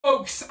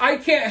Folks, I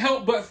can't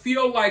help but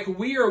feel like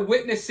we are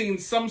witnessing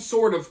some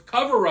sort of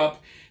cover-up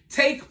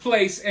take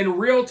place in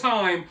real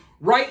time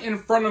right in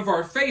front of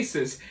our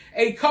faces.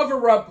 A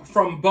cover-up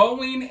from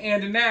Boeing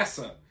and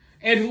NASA.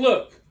 And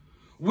look,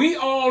 we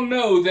all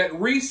know that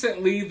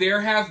recently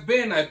there have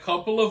been a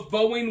couple of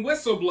Boeing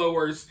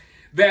whistleblowers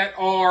that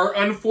are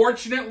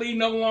unfortunately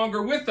no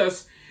longer with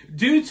us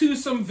due to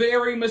some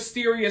very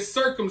mysterious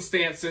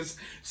circumstances.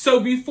 So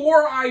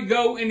before I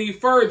go any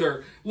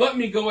further, let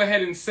me go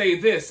ahead and say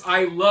this.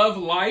 I love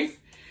life,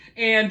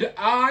 and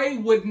I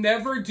would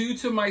never do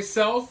to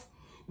myself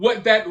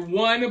what that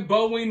one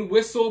Boeing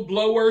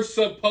whistleblower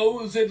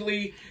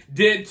supposedly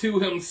did to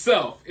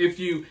himself, if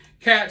you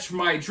catch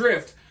my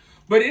drift.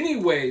 But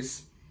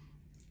anyways,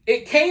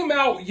 it came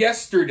out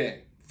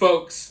yesterday,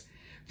 folks,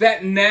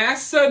 that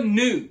NASA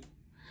knew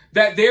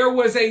that there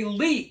was a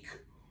leak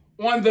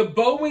on the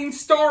Boeing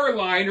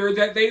Starliner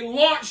that they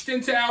launched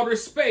into outer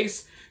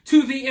space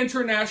to the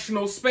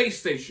International Space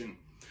Station.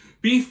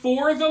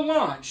 Before the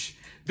launch,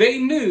 they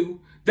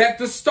knew that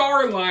the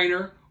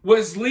Starliner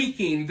was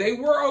leaking. They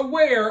were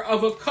aware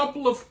of a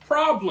couple of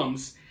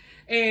problems,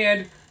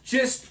 and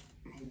just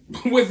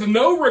with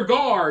no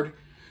regard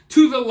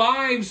to the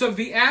lives of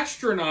the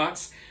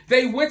astronauts,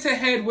 they went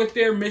ahead with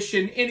their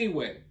mission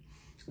anyway.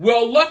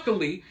 Well,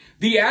 luckily,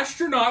 the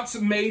astronauts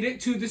made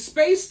it to the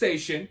space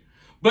station,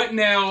 but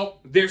now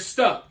they're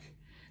stuck.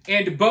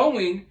 And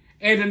Boeing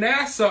and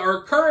NASA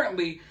are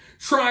currently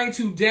trying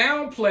to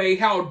downplay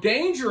how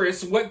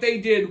dangerous what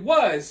they did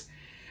was.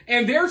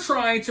 And they're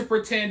trying to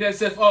pretend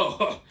as if,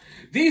 oh,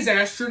 these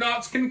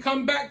astronauts can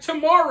come back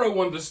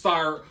tomorrow on the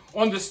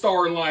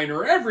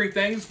Starliner.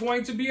 Everything's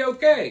going to be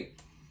okay.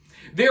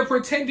 They're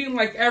pretending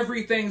like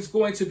everything's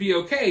going to be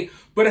okay,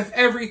 but if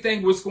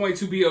everything was going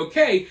to be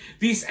okay,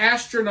 these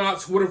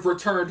astronauts would have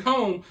returned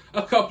home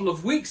a couple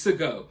of weeks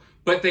ago,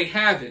 but they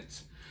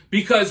haven't,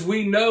 because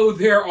we know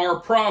there are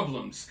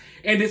problems,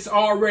 and it's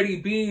already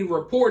being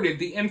reported.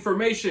 The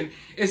information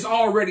is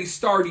already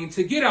starting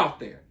to get out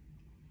there.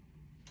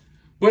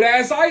 But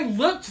as I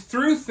looked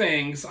through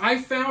things,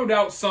 I found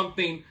out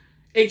something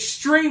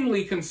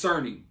extremely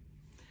concerning.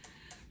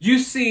 You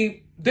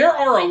see, there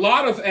are a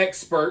lot of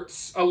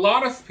experts, a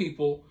lot of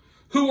people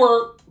who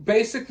are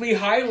basically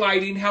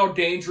highlighting how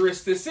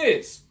dangerous this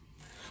is.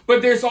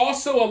 But there's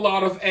also a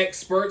lot of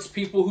experts,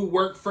 people who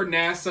work for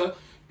NASA,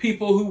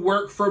 people who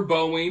work for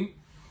Boeing,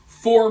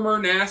 former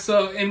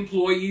NASA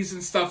employees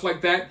and stuff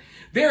like that.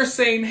 They're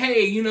saying,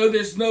 hey, you know,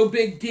 there's no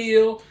big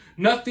deal,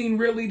 nothing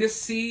really to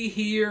see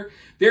here.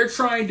 They're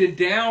trying to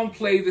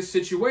downplay the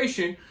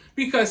situation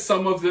because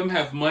some of them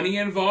have money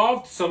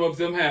involved, some of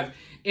them have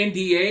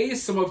NDAs,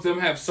 some of them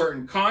have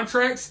certain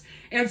contracts,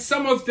 and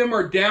some of them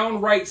are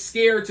downright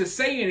scared to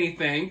say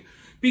anything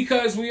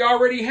because we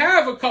already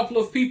have a couple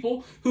of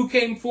people who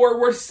came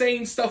forward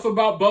saying stuff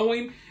about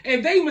Boeing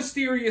and they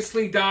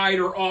mysteriously died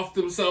or off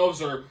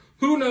themselves or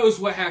who knows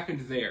what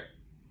happened there.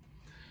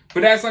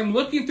 But as I'm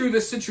looking through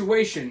the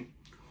situation,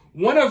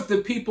 one of the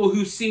people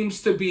who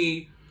seems to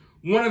be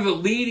one of the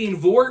leading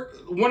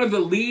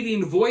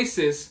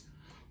voices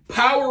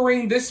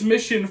powering this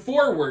mission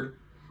forward,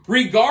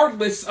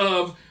 regardless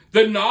of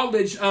the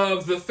knowledge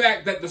of the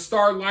fact that the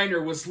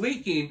Starliner was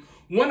leaking,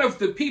 one of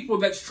the people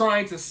that's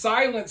trying to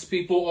silence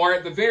people, or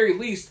at the very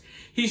least,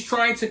 he's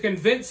trying to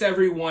convince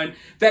everyone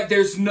that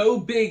there's no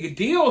big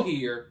deal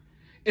here,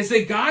 is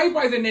a guy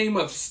by the name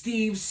of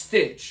Steve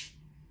Stitch.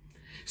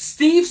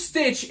 Steve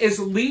Stitch is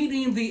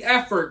leading the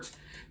effort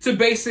to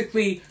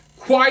basically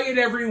quiet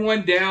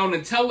everyone down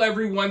and tell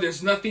everyone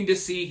there's nothing to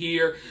see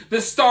here. The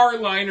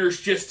Starliner's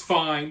just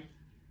fine,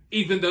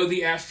 even though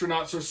the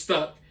astronauts are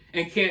stuck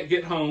and can't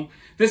get home.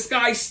 This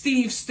guy,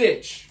 Steve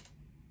Stitch.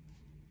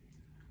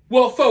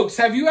 Well, folks,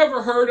 have you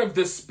ever heard of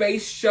the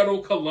Space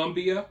Shuttle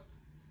Columbia?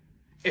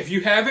 If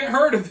you haven't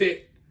heard of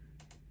it,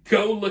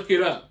 go look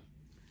it up.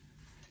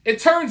 It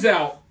turns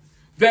out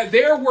that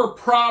there were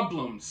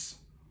problems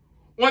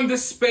on the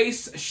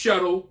Space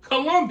Shuttle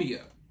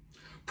Columbia.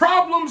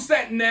 Problems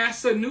that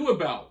NASA knew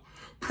about.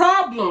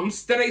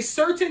 Problems that a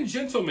certain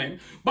gentleman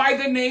by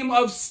the name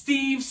of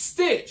Steve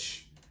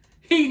Stitch,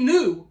 he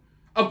knew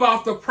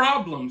about the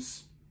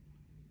problems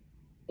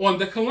on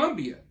the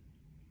Columbia.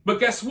 But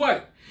guess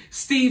what?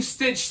 Steve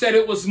Stitch said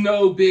it was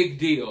no big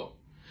deal.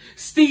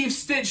 Steve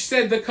Stitch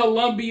said the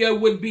Columbia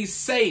would be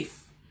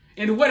safe.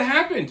 And what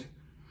happened?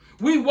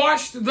 We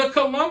watched the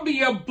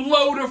Columbia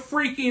blow to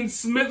freaking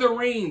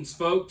smithereens,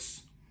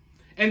 folks.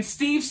 And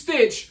Steve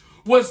Stitch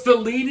was the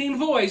leading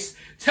voice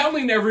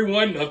telling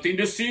everyone nothing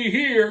to see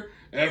here.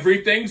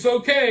 Everything's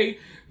okay.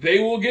 They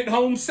will get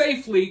home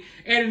safely.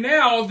 And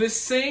now this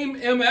same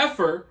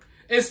MFer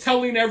is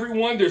telling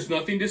everyone there's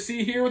nothing to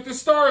see here with the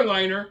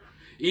Starliner,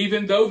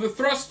 even though the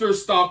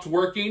thrusters stopped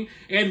working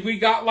and we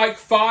got like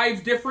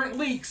 5 different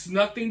leaks.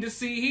 Nothing to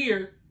see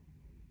here.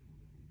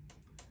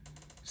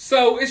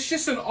 So it's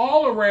just an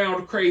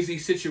all-around crazy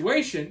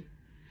situation.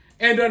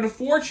 And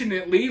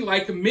unfortunately,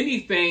 like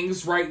many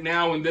things right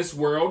now in this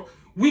world,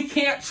 we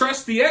can't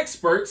trust the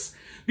experts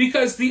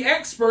because the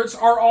experts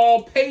are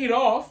all paid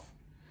off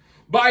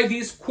by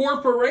these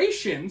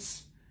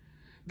corporations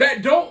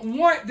that don't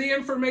want the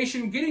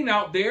information getting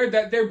out there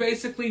that they're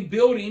basically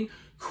building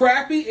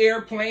crappy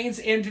airplanes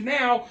and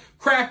now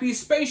crappy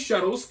space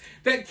shuttles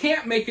that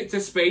can't make it to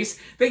space.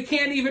 They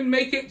can't even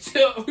make it to,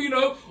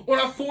 on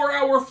a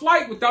 4-hour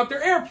flight without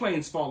their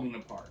airplanes falling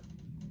apart.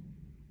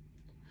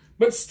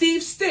 But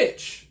Steve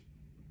Stitch,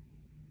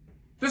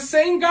 the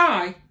same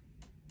guy,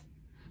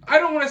 I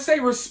don't want to say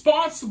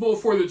responsible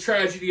for the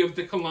tragedy of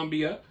the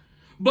Columbia,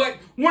 but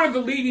one of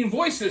the leading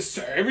voices,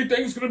 sir,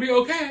 everything's going to be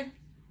okay.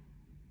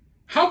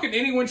 How can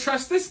anyone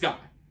trust this guy?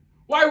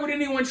 Why would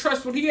anyone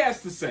trust what he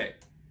has to say?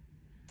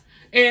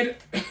 And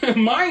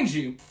mind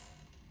you,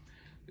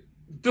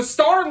 the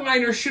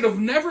Starliner should have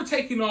never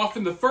taken off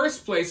in the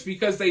first place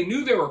because they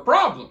knew there were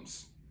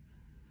problems.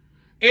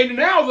 And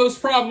now those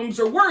problems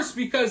are worse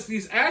because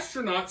these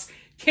astronauts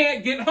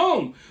can't get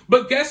home.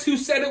 But guess who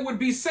said it would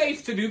be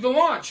safe to do the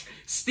launch?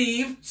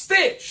 Steve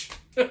Stitch.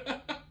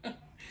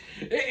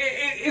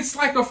 It's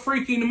like a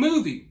freaking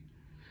movie.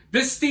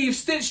 This Steve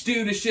Stitch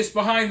dude is just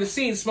behind the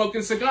scenes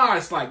smoking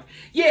cigars like,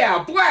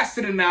 yeah, blast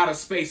it in outer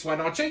space, why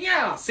don't you?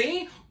 Yeah,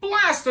 see?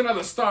 Blast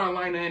another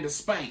Starliner into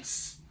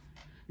space.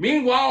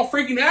 Meanwhile,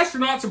 freaking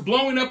astronauts are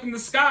blowing up in the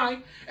sky.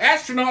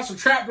 Astronauts are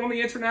trapped on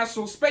the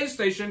International Space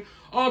Station,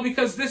 all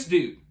because this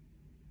dude.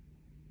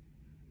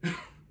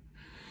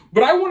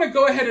 But I want to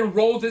go ahead and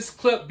roll this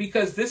clip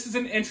because this is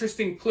an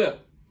interesting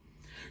clip.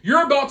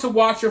 You're about to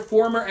watch a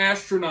former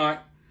astronaut,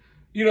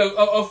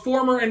 a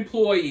former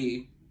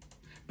employee,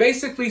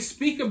 basically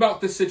speak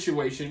about the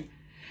situation.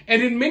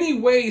 And in many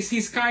ways,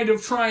 he's kind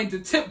of trying to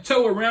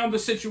tiptoe around the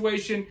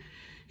situation.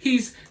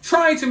 He's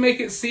trying to make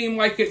it seem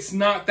like it's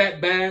not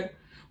that bad.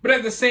 But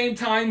at the same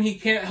time, he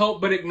can't help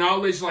but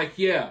acknowledge, like,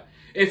 yeah,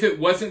 if it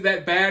wasn't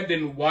that bad,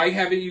 then why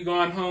haven't you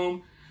gone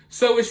home?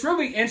 So it's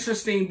really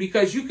interesting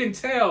because you can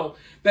tell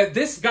that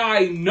this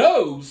guy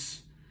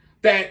knows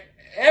that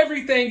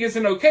everything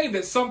isn't okay,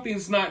 that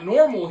something's not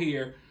normal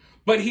here,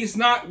 but he's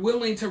not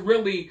willing to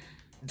really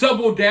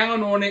double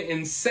down on it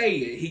and say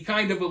it. He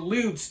kind of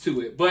alludes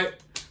to it. But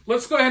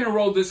let's go ahead and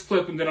roll this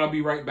clip, and then I'll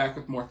be right back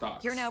with more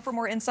thoughts. Here now for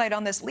more insight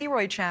on this,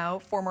 Leroy Chow,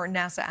 former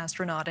NASA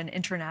astronaut and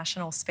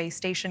International Space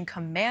Station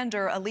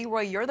commander.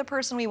 Leroy, you're the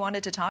person we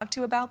wanted to talk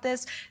to about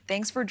this.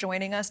 Thanks for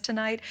joining us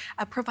tonight.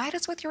 Provide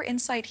us with your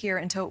insight here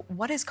into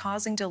what is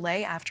causing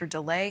delay after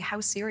delay.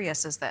 How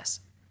serious is this?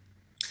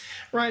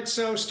 Right,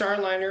 so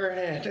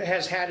Starliner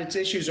has had its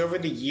issues over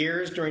the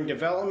years during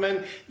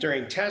development,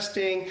 during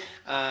testing,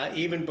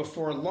 even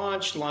before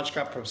launch. Launch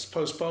got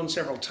postponed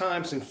several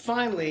times, and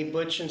finally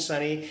Butch and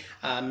Sunny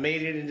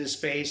made it into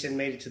space and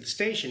made it to the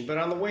station. But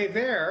on the way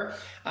there,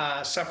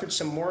 suffered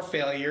some more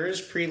failures.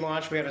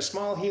 Pre-launch, we had a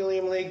small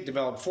helium leak,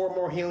 developed 4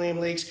 more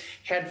helium leaks,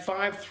 had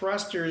 5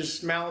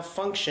 thrusters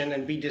malfunction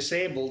and be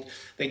disabled.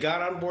 They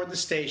got on board the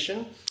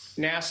station.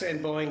 NASA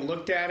and Boeing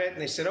looked at it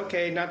and they said,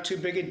 okay, not too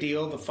big a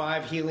deal. The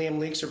 5 helium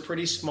leaks are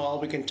pretty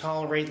small. We can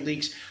tolerate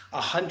leaks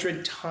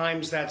 100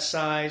 times that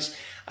size.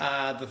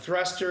 The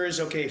thrusters,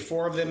 okay,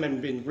 4 of them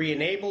have been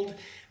re-enabled.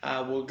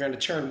 We're going to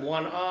turn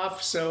 1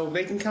 off so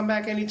they can come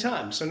back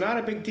anytime. So not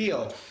a big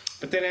deal.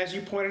 But then, as you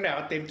pointed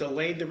out, they've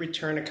delayed the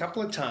return a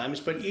couple of times,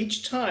 but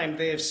each time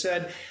they have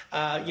said,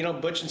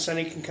 Butch and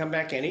Sunny can come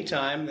back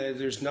anytime.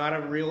 There's not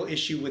a real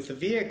issue with the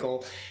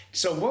vehicle.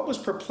 So what was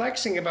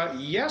perplexing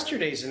about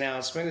yesterday's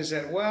announcement is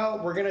that,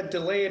 well, we're going to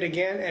delay it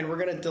again, and we're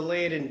going to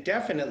delay it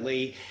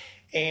indefinitely,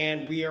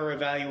 and we are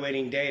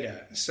evaluating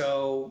data.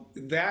 So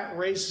that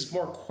raises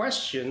more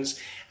questions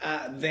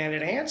than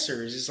it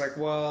answers. It's like,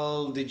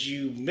 well, did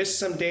you miss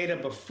some data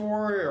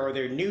before? Or are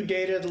there new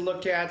data to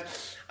look at?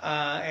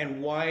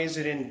 And why is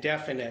it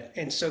indefinite?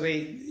 And so they,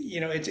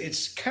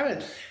 it's kind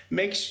of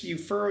makes you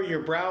furrow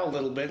your brow a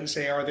little bit and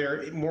say, are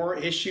there more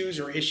issues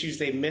or issues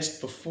they missed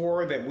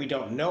before that we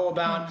don't know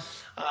about?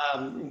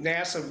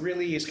 NASA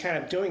really is kind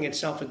of doing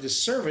itself a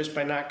disservice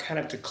by not kind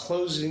of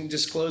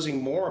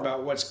disclosing more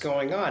about what's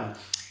going on.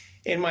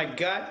 In my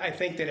gut, I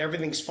think that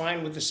everything's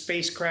fine with the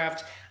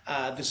spacecraft.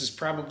 This is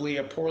probably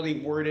a poorly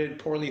worded,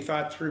 poorly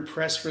thought through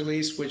press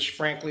release, which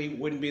frankly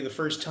wouldn't be the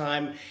first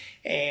time.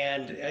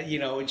 And,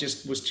 it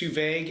just was too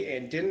vague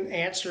and didn't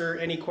answer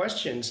any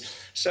questions.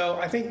 So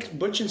I think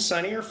Butch and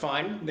Sunny are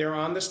fine. They're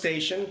on the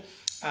station.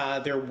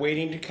 They're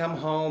waiting to come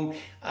home,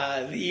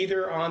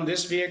 either on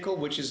this vehicle,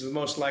 which is the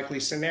most likely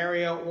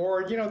scenario,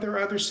 or, there are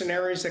other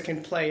scenarios that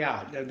can play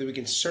out. We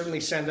can certainly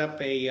send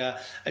up a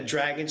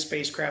Dragon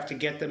spacecraft to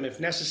get them if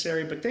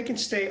necessary, but they can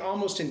stay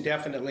almost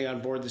indefinitely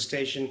on board the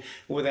station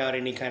without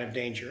any kind of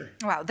danger.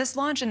 Wow. This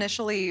launch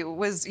initially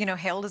was,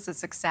 hailed as a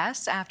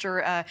success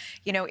after,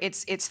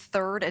 its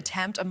third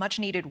attempt, a much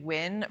needed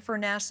win for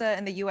NASA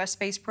and the U.S.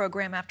 space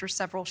program after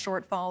several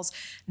shortfalls.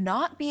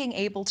 Not being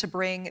able to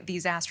bring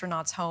these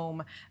astronauts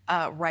home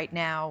right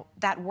now,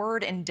 that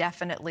word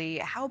indefinitely,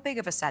 how big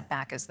of a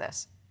setback is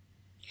this?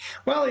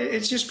 Well,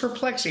 it's just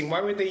perplexing. Why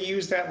would they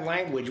use that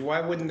language?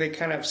 Why wouldn't they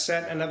kind of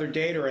set another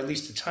date or at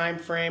least a time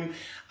frame?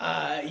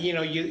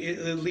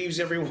 It leaves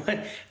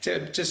everyone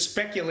to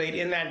speculate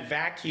in that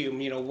vacuum.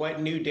 What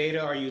new data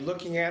are you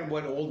looking at?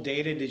 What old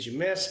data did you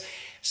miss?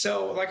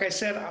 So, like I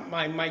said,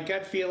 my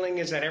gut feeling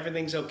is that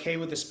everything's okay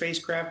with the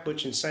spacecraft.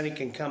 Butch and Sunny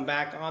can come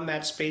back on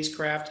that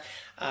spacecraft,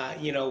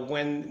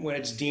 when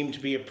it's deemed to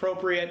be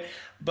appropriate.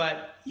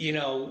 But,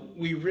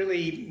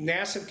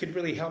 NASA could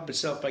really help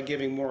itself by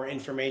giving more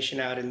information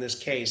out in this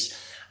case.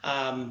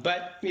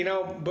 But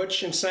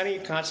Butch and Sunny,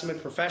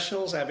 consummate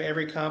professionals. I have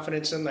every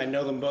confidence in them. I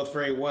know them both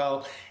very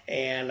well,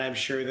 and I'm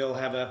sure they'll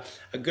have a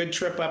good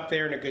trip up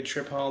there and a good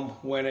trip home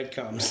when it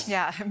comes.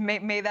 Yeah,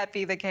 may that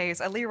be the case.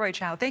 Leroy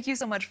Chow, thank you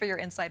so much for your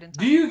insight and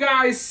time. Do you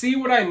guys see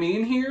what I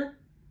mean here?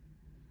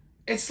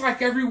 It's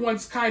like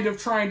everyone's kind of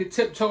trying to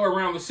tiptoe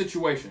around the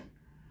situation,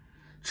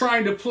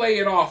 trying to play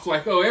it off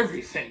like, oh,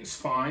 everything's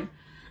fine.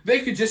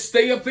 They could just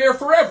stay up there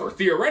forever,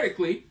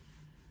 theoretically.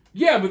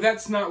 Yeah, but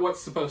that's not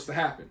what's supposed to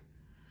happen.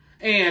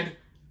 And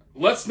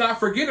let's not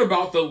forget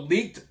about the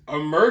leaked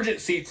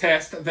emergency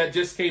test that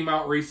just came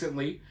out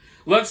recently.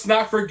 Let's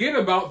not forget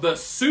about the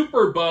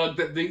super bug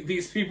that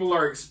these people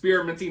are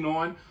experimenting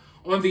on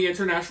the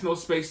International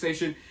Space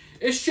Station.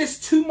 It's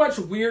just too much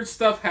weird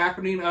stuff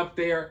happening up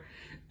there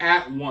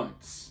at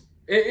once.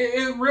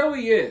 It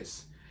really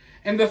is.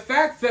 And the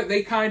fact that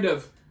they kind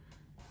of,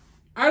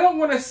 I don't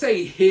want to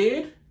say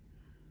hid,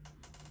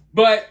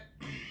 but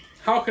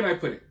how can I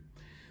put it?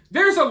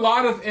 There's a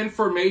lot of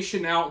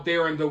information out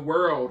there in the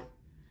world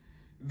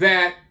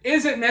that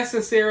isn't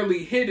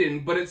necessarily hidden,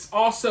 but it's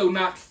also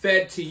not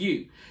fed to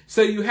you.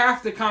 So you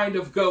have to kind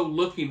of go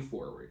looking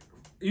for it.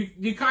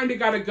 You kind of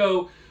got to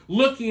go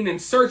looking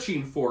and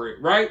searching for it,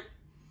 right?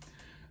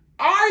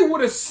 I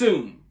would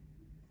assume,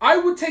 I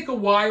would take a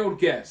wild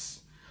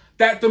guess,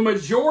 that the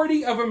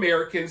majority of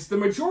Americans, the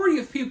majority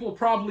of people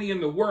probably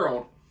in the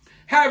world,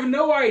 have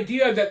no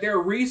idea that they're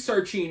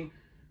researching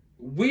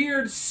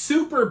weird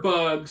super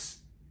bugs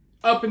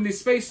up in the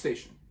space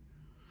station.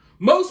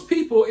 Most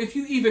people, if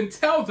you even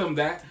tell them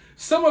that,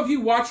 some of you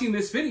watching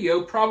this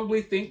video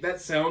probably think that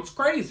sounds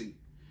crazy.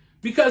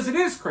 Because it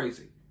is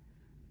crazy.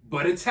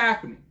 But it's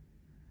happening.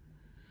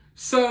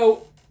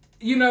 So,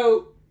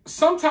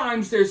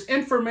 sometimes there's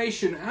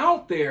information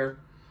out there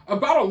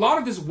about a lot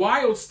of this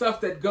wild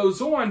stuff that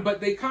goes on,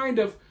 but they kind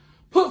of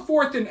put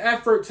forth an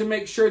effort to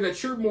make sure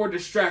that you're more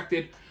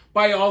distracted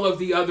by all of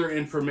the other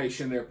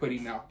information they're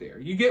putting out there.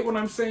 You get what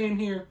I'm saying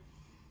here?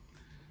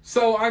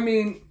 So,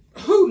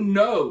 who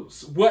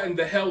knows what in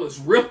the hell is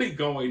really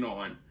going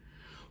on?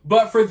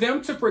 But for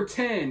them to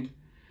pretend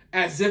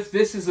as if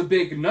this is a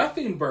big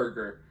nothing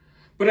burger,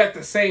 but at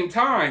the same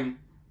time,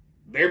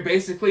 they're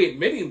basically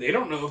admitting they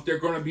don't know if they're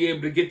going to be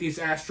able to get these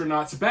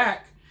astronauts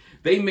back.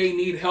 They may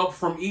need help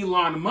from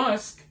Elon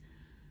Musk.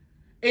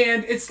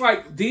 And it's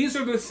like, these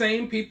are the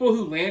same people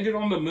who landed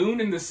on the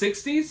moon in the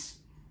 60s?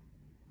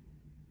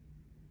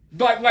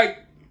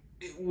 Like,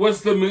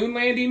 was the moon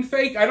landing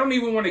fake? I don't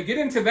even want to get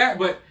into that,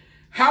 but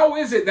how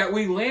is it that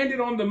we landed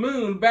on the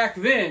moon back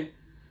then,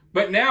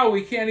 but now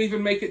we can't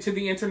even make it to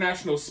the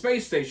International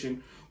Space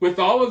Station with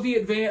all of the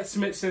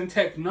advancements in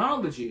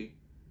technology?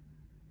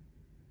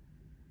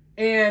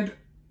 And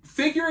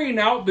figuring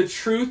out the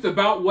truth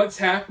about what's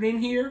happening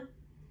here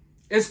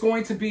is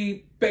going to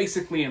be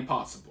basically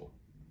impossible.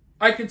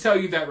 I can tell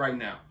you that right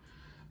now.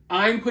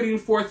 I'm putting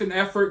forth an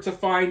effort to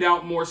find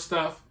out more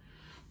stuff,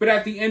 but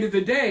at the end of the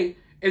day,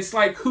 it's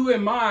like, who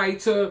am I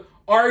to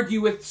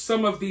argue with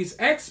some of these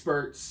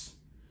experts?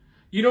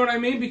 You know what I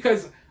mean?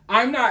 Because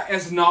I'm not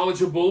as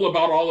knowledgeable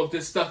about all of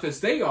this stuff as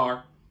they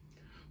are.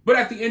 But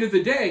at the end of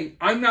the day,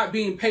 I'm not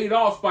being paid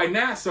off by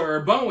NASA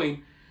or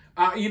Boeing.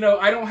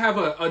 I don't have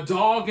a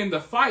dog in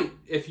the fight,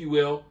 if you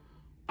will.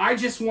 I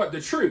just want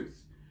the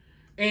truth.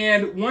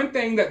 And one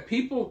thing that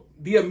people,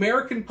 the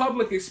American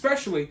public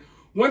especially,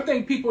 one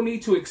thing people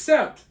need to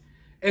accept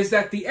is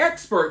that the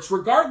experts,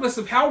 regardless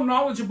of how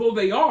knowledgeable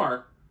they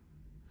are,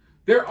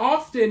 they're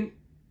often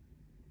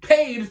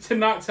paid to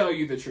not tell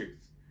you the truth.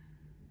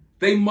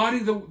 They muddy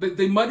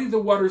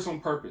the waters on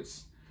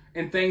purpose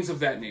and things of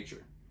that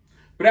nature.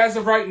 But as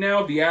of right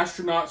now, the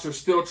astronauts are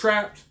still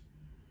trapped.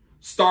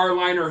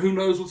 Starliner, who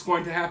knows what's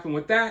going to happen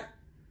with that?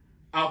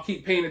 I'll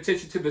keep paying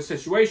attention to the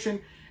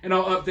situation, and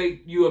I'll update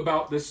you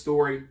about this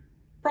story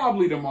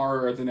probably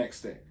tomorrow or the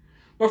next day.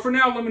 But for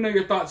now, let me know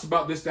your thoughts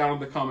about this down in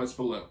the comments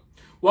below.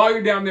 While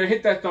you're down there,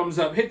 hit that thumbs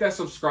up, hit that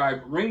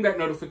subscribe, ring that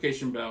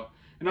notification bell,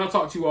 and I'll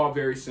talk to you all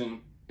very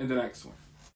soon in the next one.